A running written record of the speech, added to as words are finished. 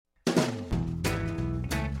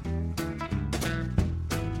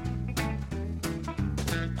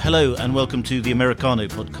Hello and welcome to the Americano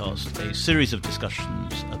podcast, a series of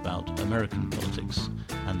discussions about American politics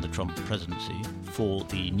and the Trump presidency for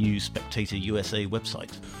the new Spectator USA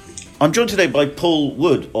website. I'm joined today by Paul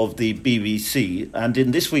Wood of the BBC, and in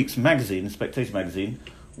this week's magazine, Spectator magazine,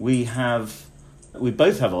 we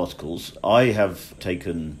both have articles. I have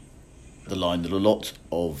taken the line that a lot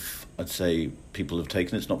of, I'd say, people have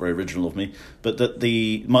taken. It's not very original of me, but that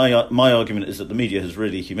my argument is that the media has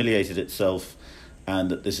really humiliated itself,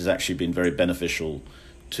 and that this has actually been very beneficial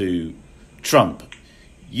to Trump.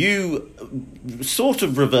 You sort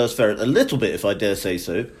of reverse ferret a little bit, if I dare say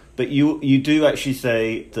so, but you do actually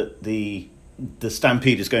say that the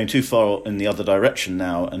stampede is going too far in the other direction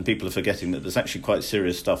now, and people are forgetting that there's actually quite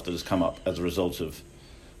serious stuff that has come up as a result of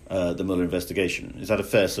the Mueller investigation. Is that a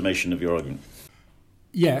fair summation of your argument?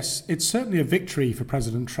 Yes, it's certainly a victory for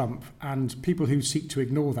President Trump, and people who seek to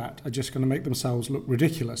ignore that are just going to make themselves look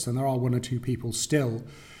ridiculous. And there are one or two people still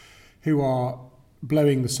who are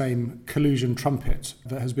blowing the same collusion trumpet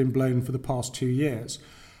that has been blown for the past 2 years.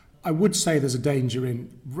 I would say there's a danger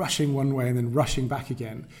in rushing one way and then rushing back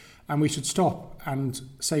again. And we should stop and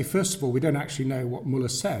say, first of all, we don't actually know what Mueller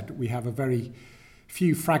said. We have a very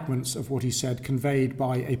few fragments of what he said conveyed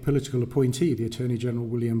by a political appointee, the Attorney General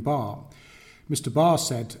William Barr. Mr. Barr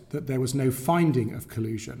said that there was no finding of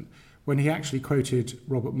collusion. When he actually quoted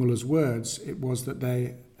Robert Mueller's words, it was that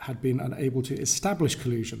they had been unable to establish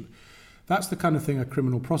collusion. That's the kind of thing a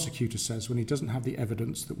criminal prosecutor says when he doesn't have the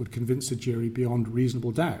evidence that would convince a jury beyond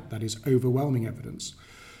reasonable doubt, that is, overwhelming evidence.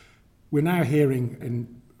 We're now hearing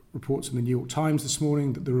in reports in the New York Times this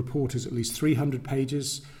morning that the report is at least 300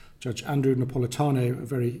 pages. Judge Andrew Napolitano, a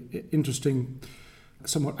very interesting,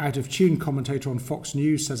 somewhat out-of-tune commentator on Fox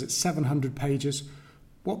News, says it's 700 pages.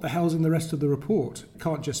 What the hell's in the rest of the report? It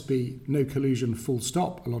can't just be no collusion, full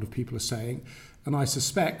stop, a lot of people are saying. And I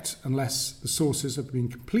suspect, unless the sources have been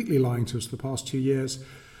completely lying to us the past 2 years,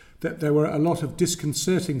 that there were a lot of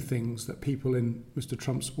disconcerting things that people in Mr.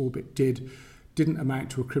 Trump's orbit didn't amount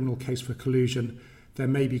to a criminal case for collusion. There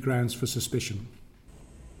may be grounds for suspicion.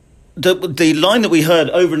 The line that we heard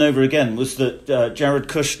over and over again was that Jared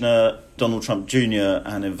Kushner, Donald Trump Jr.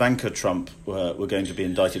 and Ivanka Trump were going to be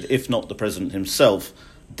indicted, if not the president himself.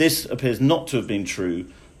 This appears not to have been true.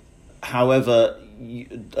 However,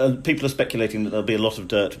 people are speculating that there'll be a lot of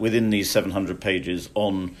dirt within these 700 pages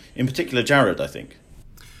on, in particular, Jared, I think.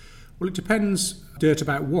 Well, it depends dirt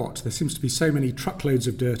about what. There seems to be so many truckloads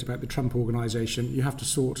of dirt about the Trump organisation. You have to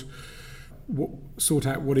sort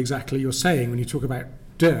out what exactly you're saying when you talk about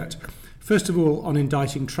dirt. First of all, on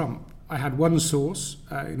indicting Trump, I had one source,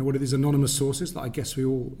 one of these anonymous sources that I guess we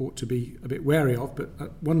all ought to be a bit wary of, but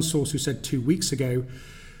one source who said 2 weeks ago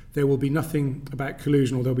there will be nothing about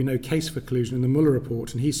collusion, or there'll be no case for collusion in the Mueller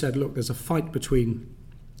report. And he said, look, there's a fight between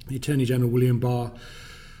the Attorney General William Barr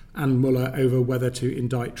and Mueller over whether to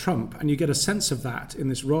indict Trump. And you get a sense of that in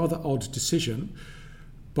this rather odd decision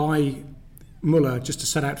by Mueller just to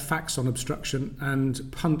set out facts on obstruction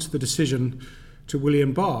and punt the decision to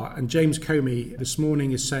William Barr. And James Comey this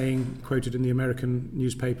morning is saying, quoted in the American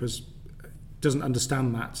newspapers, doesn't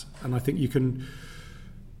understand that. And I think you can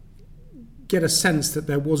get a sense that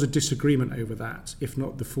there was a disagreement over that, if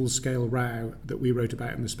not the full-scale row that we wrote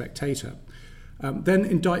about in The Spectator. Then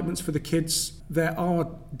indictments for the kids. There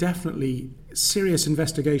are definitely serious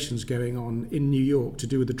investigations going on in New York to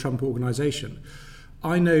do with the Trump Organization.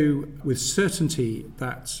 I know with certainty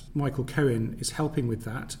that Michael Cohen is helping with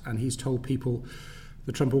that, and he's told people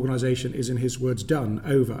the Trump Organization is, in his words, done,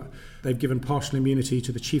 over. They've given partial immunity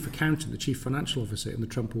to the chief accountant, the chief financial officer in the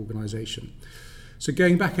Trump Organization. So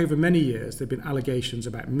going back over many years, there have been allegations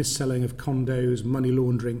about mis-selling of condos, money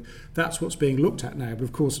laundering. That's what's being looked at now, but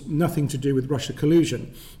of course nothing to do with Russia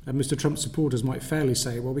collusion. And Mr. Trump's supporters might fairly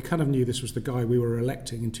say, well, we kind of knew this was the guy we were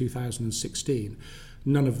electing in 2016.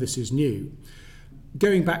 None of this is new.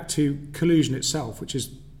 Going back to collusion itself, which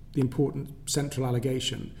is the important central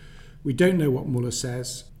allegation, we don't know what Mueller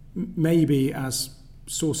says. Maybe, as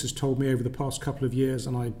sources told me over the past couple of years,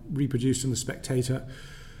 and I reproduced in The Spectator,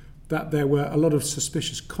 that there were a lot of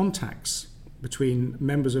suspicious contacts between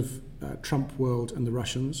members of Trump world and the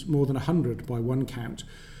Russians, more than 100 by one count,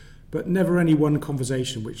 but never any one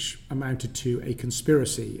conversation which amounted to a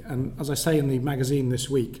conspiracy. And as I say in the magazine this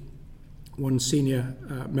week, one senior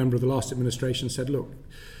member of the last administration said, look,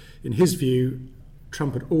 in his view,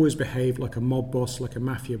 Trump had always behaved like a mob boss, like a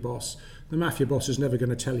mafia boss. The mafia boss is never going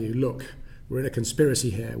to tell you, look, we're in a conspiracy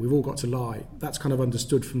here, we've all got to lie. That's kind of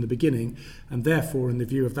understood from the beginning, and therefore, in the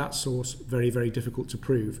view of that source, very, very difficult to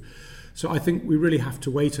prove. So I think we really have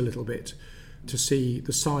to wait a little bit to see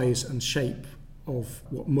the size and shape of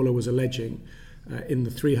what Mueller was alleging. in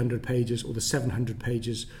the 300 pages or the 700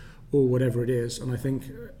 pages or whatever it is. And I think,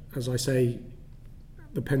 as I say,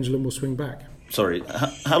 the pendulum will swing back. Sorry,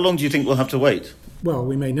 how long do you think we'll have to wait? Well,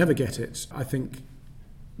 we may never get it. I think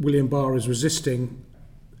William Barr is resisting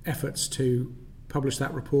efforts to publish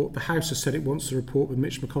that report. The House has said it wants the report, but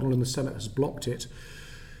Mitch McConnell in the Senate has blocked it.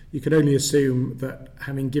 You can only assume that,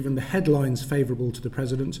 having given the headlines favourable to the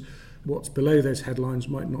President, what's below those headlines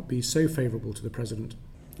might not be so favourable to the President.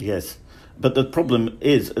 Yes, but the problem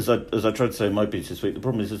is, as I tried to say in my piece this week, the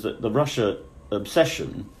problem is that the Russia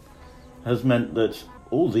obsession has meant that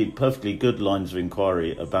all the perfectly good lines of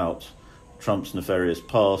inquiry about Trump's nefarious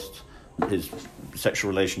past, his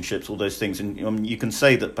sexual relationships, all those things, and you can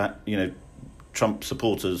say that, Trump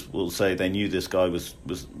supporters will say they knew this guy was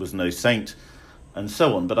no saint, and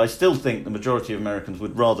so on. But I still think the majority of Americans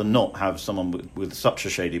would rather not have someone with such a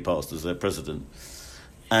shady past as their president.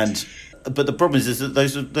 But the problem is that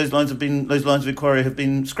those lines of inquiry have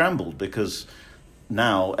been scrambled, because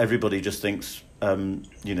now everybody just thinks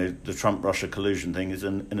the Trump-Russia collusion thing is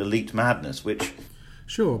an elite madness, which...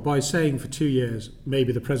 Sure, by saying for 2 years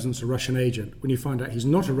maybe the president's a Russian agent, when you find out he's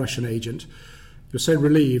not a Russian agent, you're so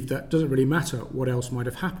relieved that it doesn't really matter what else might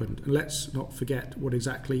have happened. And let's not forget what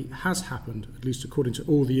exactly has happened, at least according to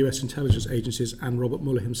all the US intelligence agencies and Robert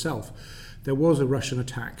Mueller himself. There was a Russian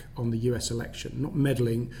attack on the US election, not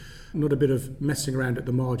meddling, not a bit of messing around at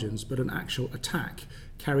the margins, but an actual attack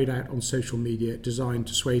carried out on social media designed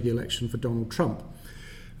to sway the election for Donald Trump.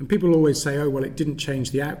 And people always say, oh, well, it didn't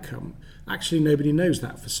change the outcome. Actually, nobody knows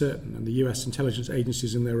that for certain. And the US intelligence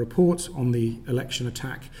agencies in their report on the election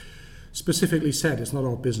attack specifically said it's not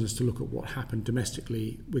our business to look at what happened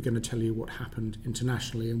domestically. We're going to tell you what happened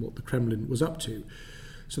internationally and what the Kremlin was up to.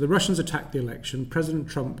 So the Russians attacked the election. President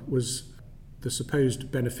Trump was the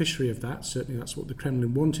supposed beneficiary of that. Certainly that's what the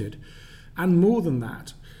Kremlin wanted. And more than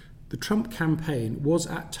that, the Trump campaign was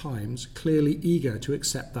at times clearly eager to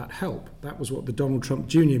accept that help. That was what the Donald Trump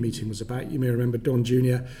Jr. meeting was about. You may remember Don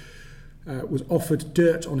Jr. Was offered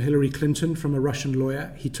dirt on Hillary Clinton from a Russian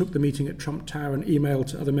lawyer. He took the meeting at Trump Tower and emailed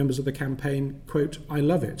to other members of the campaign, quote, "I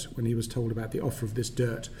love it," when he was told about the offer of this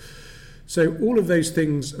dirt. So all of those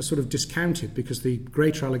things are sort of discounted because the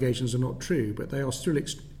greater allegations are not true, but they are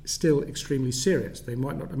still extremely serious. They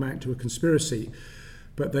might not amount to a conspiracy,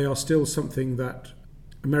 but they are still something that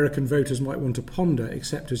American voters might want to ponder,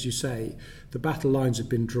 except, as you say, the battle lines have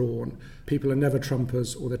been drawn. People are never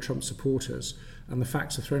Trumpers or they're Trump supporters, and the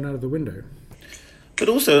facts are thrown out of the window. But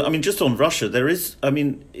also, just on Russia,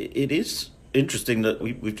 it is interesting that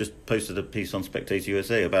we've just posted a piece on Spectator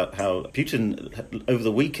USA about how Putin, over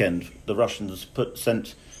the weekend, the Russians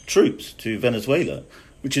sent troops to Venezuela,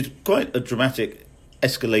 which is quite a dramatic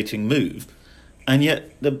escalating move, and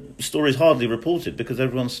yet the story is hardly reported because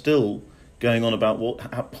everyone's still going on about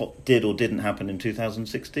what did or didn't happen in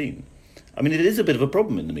 2016. It is a bit of a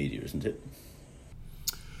problem in the media, isn't it?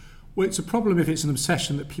 Well, it's a problem if it's an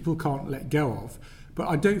obsession that people can't let go of, but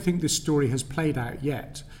I don't think this story has played out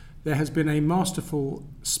yet. There has been a masterful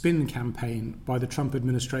spin campaign by the Trump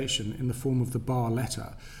administration in the form of the Barr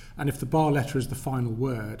letter, and if the Barr letter is the final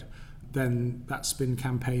word, then that spin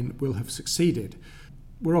campaign will have succeeded.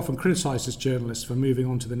 We're often criticised as journalists for moving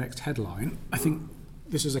on to the next headline. I think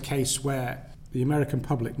this is a case where the American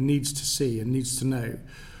public needs to see and needs to know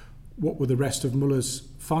what were the rest of Mueller's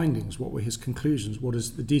findings, what were his conclusions, what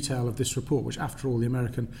is the detail of this report, which, after all, the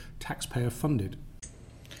American taxpayer funded.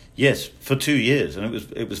 Yes, for 2 years, and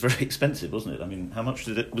it was very expensive, wasn't it? How much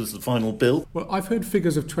was the final bill? Well, I've heard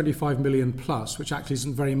figures of 25 million plus, which actually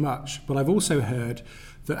isn't very much, but I've also heard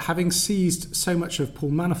that having seized so much of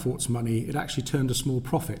Paul Manafort's money, it actually turned a small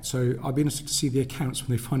profit. So I'd be interested to see the accounts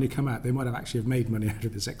when they finally come out. They might have actually made money out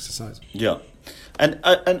of this exercise. Yeah. And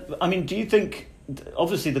do you think,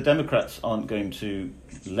 obviously the Democrats aren't going to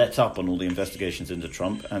let up on all the investigations into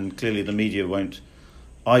Trump, and clearly the media won't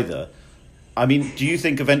either. Do you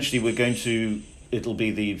think eventually it'll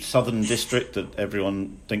be the Southern District that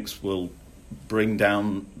everyone thinks will bring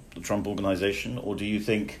down the Trump organization, or do you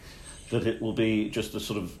think that it will be just a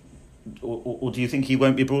sort of, or do you think he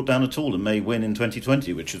won't be brought down at all and may win in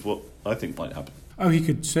 2020, which is what I think might happen? Oh, he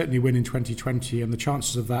could certainly win in 2020, and the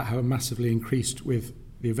chances of that have massively increased with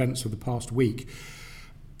the events of the past week.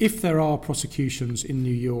 If there are prosecutions in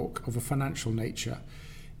New York of a financial nature,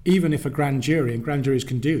 even if a grand jury, and grand juries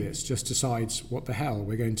can do this, just decides, what the hell,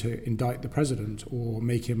 we're going to indict the president or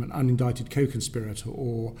make him an unindicted co-conspirator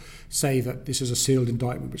or say that this is a sealed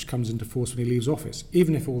indictment which comes into force when he leaves office.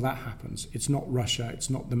 Even if all that happens, it's not Russia, it's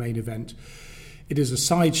not the main event. it is a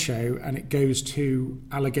sideshow, and it goes to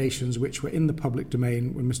allegations which were in the public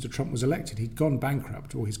domain when Mr. Trump was elected. He'd gone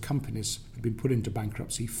bankrupt, or his companies had been put into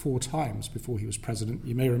bankruptcy 4 times before he was president.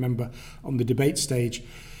 You may remember on the debate stage,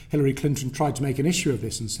 Hillary Clinton tried to make an issue of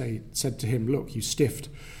this and said to him, look, you stiffed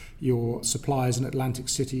your suppliers in Atlantic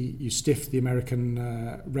City, you stiffed the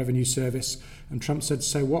American Revenue Service. And Trump said,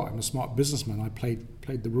 so what? I'm a smart businessman. I played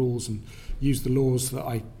the rules and used the laws that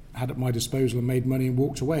I had at my disposal and made money and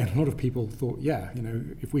walked away. And a lot of people thought, yeah,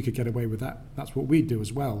 if we could get away with that, that's what we'd do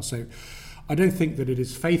as well. So I don't think that it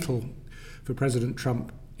is fatal for President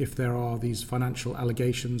Trump if there are these financial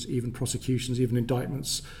allegations, even prosecutions, even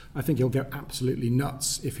indictments. I think he'll go absolutely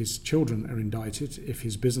nuts if his children are indicted, if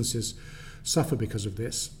his businesses suffer because of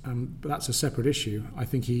this. But that's a separate issue. I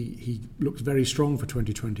think he looks very strong for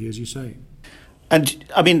 2020, as you say. And,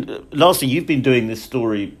 I mean, lastly, you've been doing this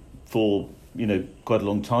story for, quite a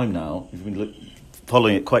long time now. You've been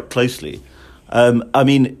following it quite closely. I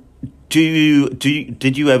mean,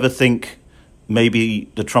 did you ever think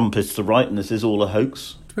maybe the Trumpists are right and this is all a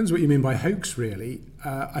hoax? Depends what you mean by hoax, really.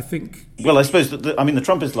 I think... Well, I suppose that the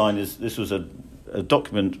Trumpist line is this was a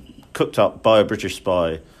document cooked up by a British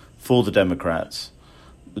spy for the Democrats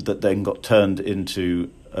that then got turned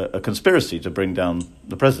into a conspiracy to bring down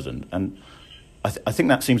the president. And I think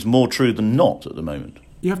that seems more true than not at the moment.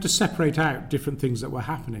 You have to separate out different things that were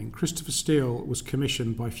happening. Christopher Steele was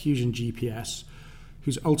commissioned by Fusion GPS,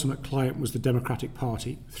 whose ultimate client was the Democratic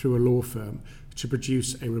Party, through a law firm, to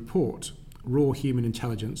produce a report, Raw Human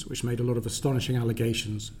Intelligence, which made a lot of astonishing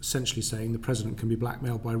allegations, essentially saying the president can be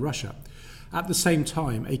blackmailed by Russia. At the same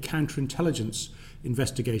time, a counterintelligence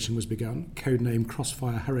investigation was begun, codenamed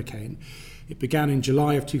Crossfire Hurricane. It began in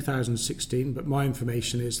July of 2016, but my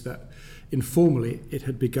information is that informally it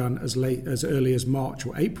had begun as early as March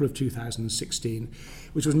or April of 2016,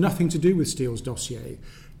 which was nothing to do with Steele's dossier,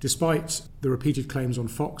 despite the repeated claims on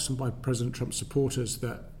Fox and by President Trump's supporters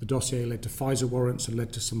that the dossier led to FISA warrants and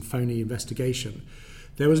led to some phony investigation.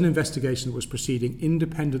 There was an investigation that was proceeding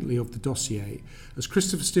independently of the dossier. As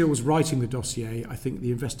Christopher Steele was writing the dossier, I think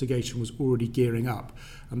the investigation was already gearing up,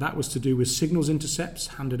 and that was to do with signals intercepts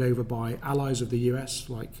handed over by allies of the US,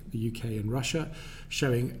 like the UK and Russia,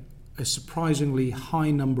 showing a surprisingly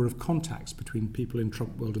high number of contacts between people in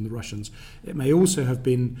Trump world and the Russians. It may also have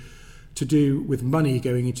been to do with money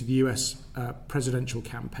going into the US presidential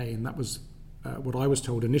campaign. That was what I was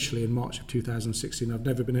told initially in March of 2016. I've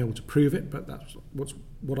never been able to prove it, but that's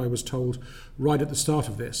what I was told right at the start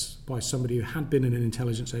of this by somebody who had been in an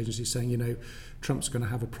intelligence agency saying, Trump's going to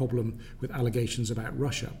have a problem with allegations about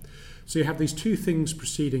Russia. So you have these two things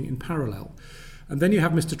proceeding in parallel. And then you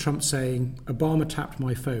have Mr. Trump saying, Obama tapped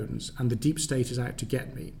my phones and the deep state is out to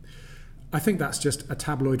get me. I think that's just a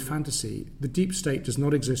tabloid fantasy. The deep state does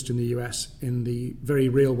not exist in the US in the very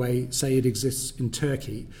real way, say it exists in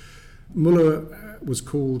Turkey. Mueller was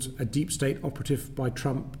called a deep state operative by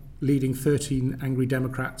Trump, leading 13 angry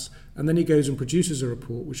Democrats, and then he goes and produces a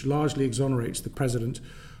report which largely exonerates the president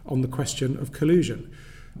on the question of collusion.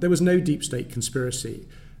 There was no deep state conspiracy.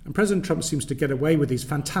 And President Trump seems to get away with these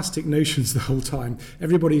fantastic notions the whole time.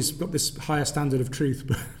 Everybody's got this higher standard of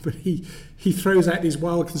truth, but he throws out these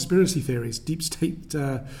wild conspiracy theories. Deep state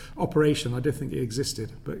operation, I don't think it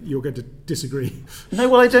existed, but you're going to disagree. No,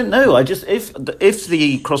 well, I don't know. If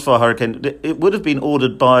the Crossfire Hurricane, it would have been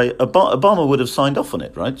ordered by Obama would have signed off on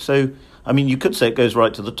it, right? So, I mean, you could say it goes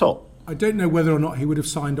right to the top. I don't know whether or not he would have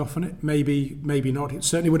signed off on it. Maybe not. It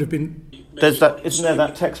certainly would have been. Isn't there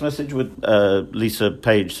that text message with Lisa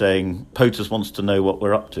Page saying POTUS wants to know what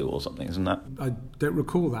we're up to or something? Isn't that? I don't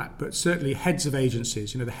recall that, but certainly heads of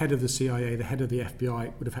agencies, the head of the CIA, the head of the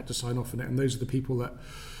FBI would have had to sign off on it, and those are the people that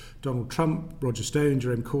Donald Trump, Roger Stone,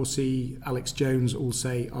 Jerome Corsi, Alex Jones all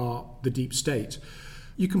say are the deep state.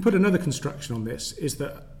 You can put another construction on this,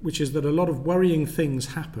 which is that a lot of worrying things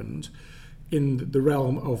happened in the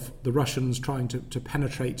realm of the Russians trying to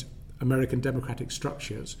penetrate American democratic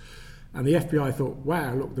structures. And the FBI thought,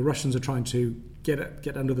 wow, look, the Russians are trying to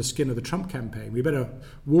get under the skin of the Trump campaign. We better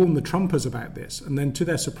warn the Trumpers about this. And then to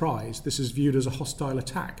their surprise, this is viewed as a hostile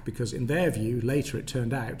attack because in their view, later it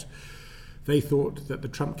turned out, they thought that the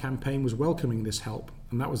Trump campaign was welcoming this help.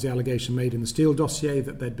 And that was the allegation made in the Steele dossier,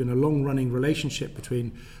 that there'd been a long-running relationship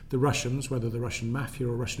between the Russians, whether the Russian mafia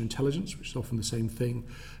or Russian intelligence, which is often the same thing,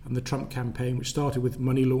 and the Trump campaign, which started with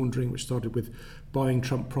money laundering, which started with buying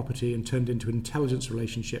Trump property and turned into an intelligence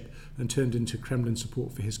relationship and turned into Kremlin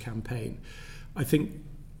support for his campaign. I think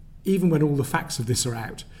even when all the facts of this are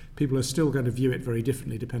out, people are still going to view it very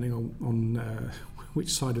differently depending on which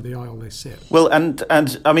side of the aisle they sit. Well, and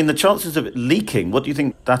I mean, the chances of it leaking, what do you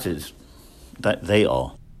think that is? That they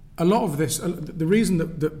are? A lot of this, the reason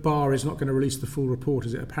that Barr is not going to release the full report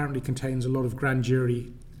is it apparently contains a lot of grand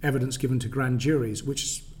jury evidence given to grand juries,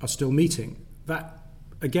 which are still meeting. That,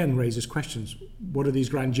 again, raises questions. What are these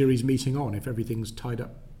grand juries meeting on if everything's tied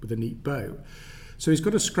up with a neat bow? So he's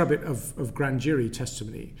got to scrub it of grand jury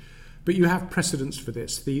testimony. But you have precedents for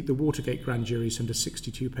this. The Watergate grand jury sent a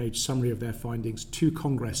 62-page summary of their findings to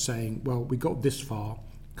Congress saying, well, we got this far,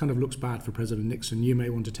 kind of looks bad for President Nixon, you may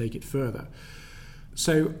want to take it further.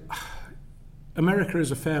 So America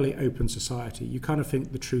is a fairly open society. You kind of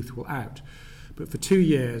think the truth will out. But for 2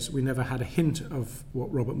 years, we never had a hint of what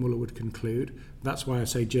Robert Mueller would conclude. That's why I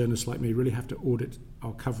say journalists like me really have to audit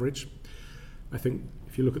our coverage. I think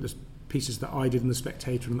if you look at the pieces that I did in The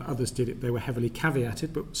Spectator and that others did, they were heavily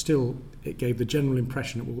caveated, but still it gave the general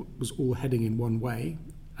impression it was all heading in one way,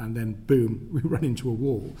 and then boom, we run into a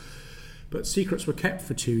wall. But secrets were kept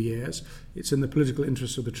for 2 years. It's in the political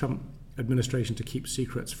interest of the Trump administration to keep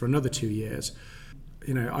secrets for another 2 years.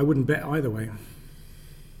 I wouldn't bet either way.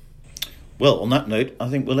 Well, on that note, I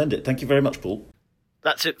think we'll end it. Thank you very much, Paul.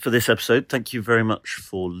 That's it for this episode. Thank you very much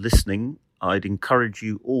for listening. I'd encourage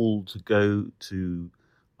you all to go to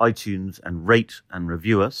iTunes and rate and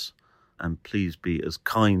review us. And please be as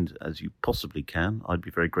kind as you possibly can. I'd be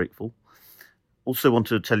very grateful. Also want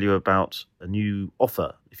to tell you about a new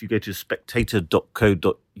offer. If you go to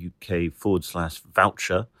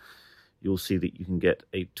spectator.co.uk/voucher, you'll see that you can get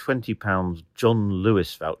a £20 John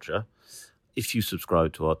Lewis voucher if you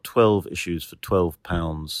subscribe to our 12 issues for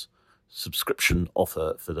 £12 subscription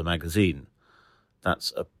offer for the magazine.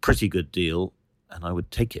 That's a pretty good deal, and I would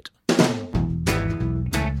take it.